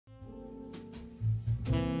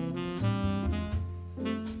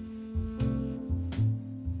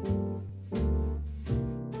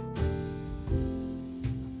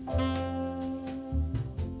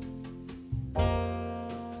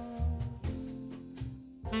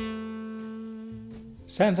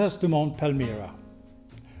Santos Dumont Palmira.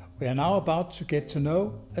 We are now about to get to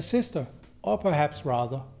know a sister, or perhaps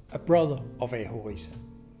rather a brother of Ahorise,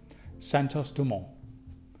 Santos Dumont.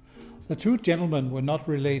 The two gentlemen were not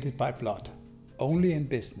related by blood, only in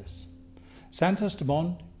business. Santos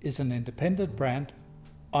Dumont is an independent brand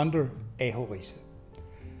under Ahorise.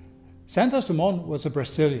 Santos Dumont was a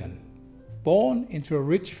Brazilian, born into a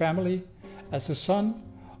rich family as the son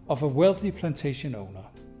of a wealthy plantation owner.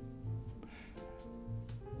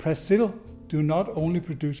 Brazil do not only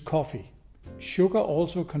produce coffee, sugar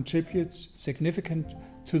also contributes significantly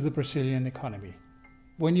to the Brazilian economy.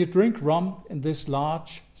 When you drink rum in this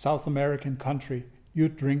large South American country, you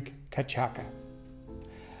drink cachaca.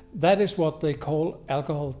 That is what they call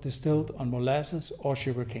alcohol distilled on molasses or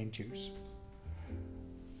sugarcane juice.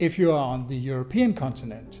 If you are on the European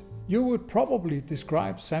continent, you would probably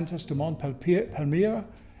describe Santos Dumont Palmira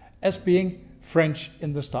as being French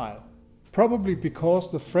in the style. Probably because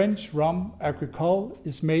the French rum agricole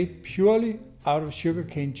is made purely out of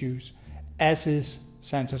sugarcane juice, as is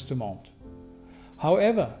Santos Dumont.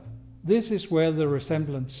 However, this is where the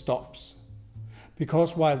resemblance stops,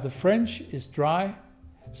 because while the French is dry,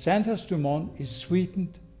 Santos Dumont is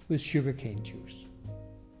sweetened with sugarcane juice.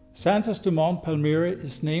 Santos Dumont Palmira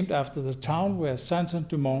is named after the town where Santos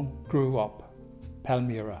Dumont grew up,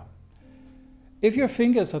 Palmira. If your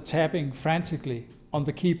fingers are tapping frantically on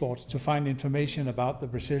the keyboards to find information about the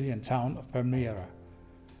Brazilian town of Palmira,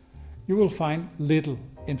 you will find little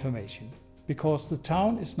information, because the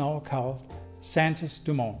town is now called Santos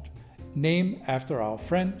Dumont, named after our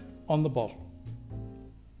friend on the bottle.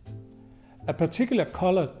 A particular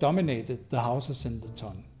color dominated the houses in the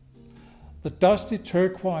town: the dusty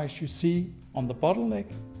turquoise you see on the bottleneck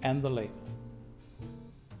and the label.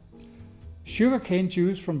 Sugarcane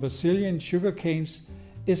juice from Brazilian sugarcanes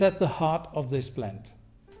is at the heart of this blend.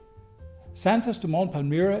 Santos Dumont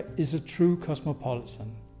Palmira is a true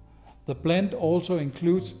cosmopolitan. The blend also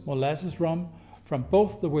includes molasses rum from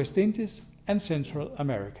both the West Indies and Central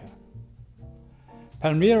America.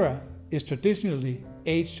 Palmira is traditionally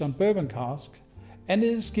aged on bourbon cask, and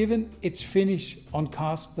it is given its finish on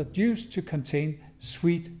casks that used to contain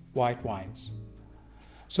sweet white wines.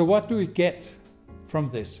 So what do we get from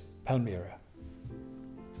this Palmira?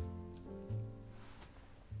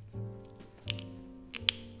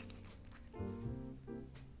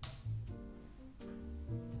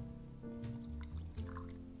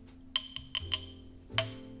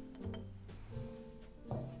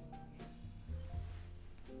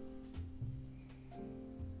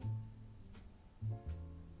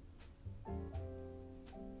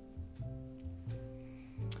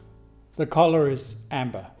 The color is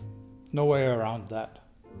amber, no way around that.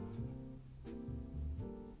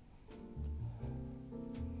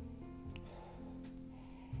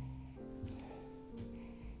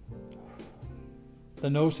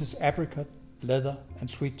 The nose is apricot, leather and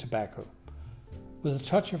sweet tobacco, with a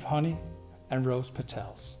touch of honey and rose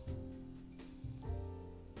petals.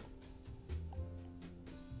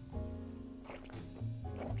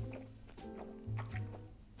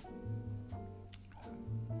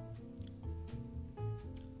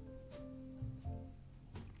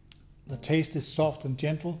 The taste is soft and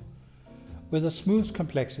gentle, with a smooth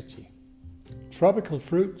complexity. Tropical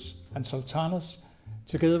fruits and sultanas,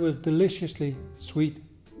 together with deliciously sweet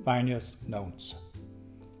vinous notes.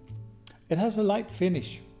 It has a light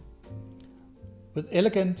finish, with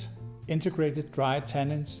elegant integrated dry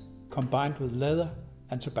tannins combined with leather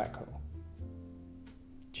and tobacco.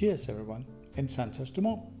 Cheers everyone in Santos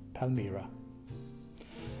Dumont Palmira.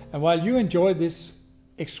 And while you enjoy this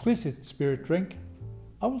exquisite spirit drink,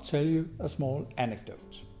 I will tell you a small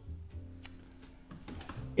anecdote.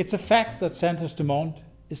 It's a fact that Santos Dumont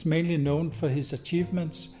is mainly known for his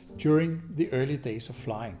achievements during the early days of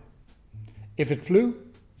flying. If it flew,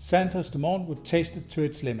 Santos Dumont would taste it to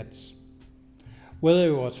its limits, whether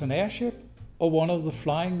it was an airship or one of the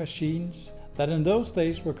flying machines that in those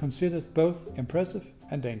days were considered both impressive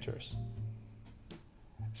and dangerous.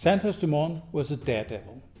 Santos Dumont was a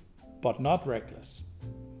daredevil, but not reckless.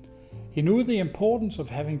 He knew the importance of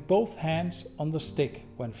having both hands on the stick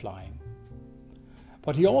when flying.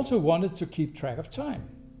 But he also wanted to keep track of time.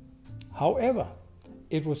 However,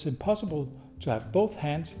 it was impossible to have both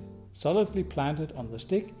hands solidly planted on the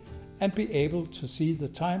stick and be able to see the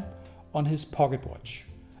time on his pocket watch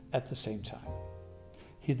at the same time.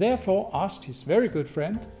 He therefore asked his very good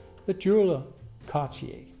friend, the jeweler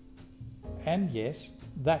Cartier, and yes,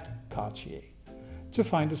 that Cartier, to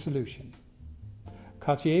find a solution.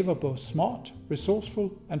 Cartier was both smart,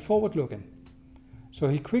 resourceful and forward-looking, so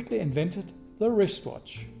he quickly invented the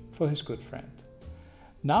wristwatch for his good friend.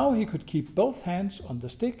 Now he could keep both hands on the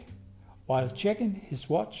stick while checking his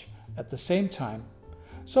watch at the same time,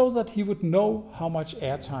 so that he would know how much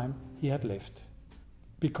airtime he had left,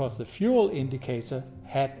 because the fuel indicator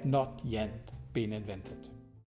had not yet been invented.